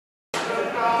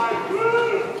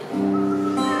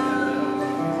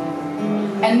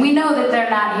And we know that they're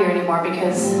not here anymore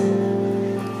because,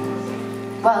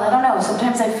 well, I don't know,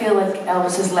 sometimes I feel like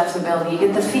Elvis has left the building. You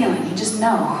get the feeling, you just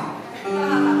know.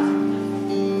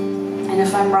 And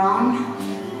if I'm wrong,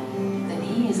 then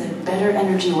he is a better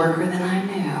energy worker than I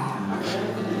knew.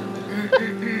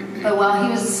 But while he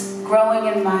was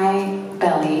growing in my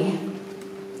belly,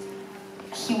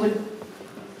 he would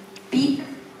beat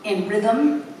in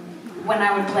rhythm when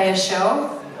I would play a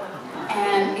show.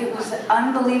 And it was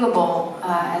unbelievable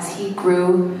as he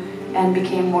grew and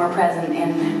became more present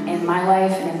in my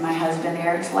life and in my husband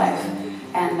Eric's life.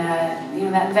 And you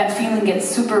know, that feeling gets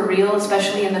super real,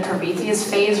 especially in the Prometheus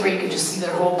phase where you could just see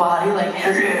their whole body like,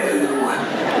 hello.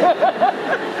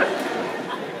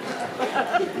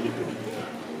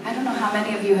 I don't know how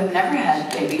many of you have never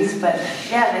had babies, but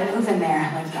yeah, they move in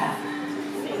there like that.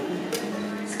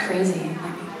 It's crazy.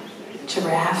 Like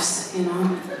giraffes, you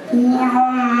know?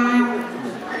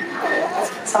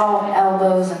 It's all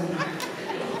elbows and...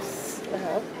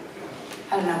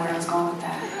 I don't know where I was going with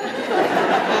that.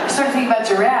 I started thinking about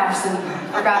giraffes and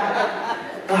forgot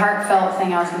the heartfelt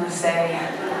thing I was going to say.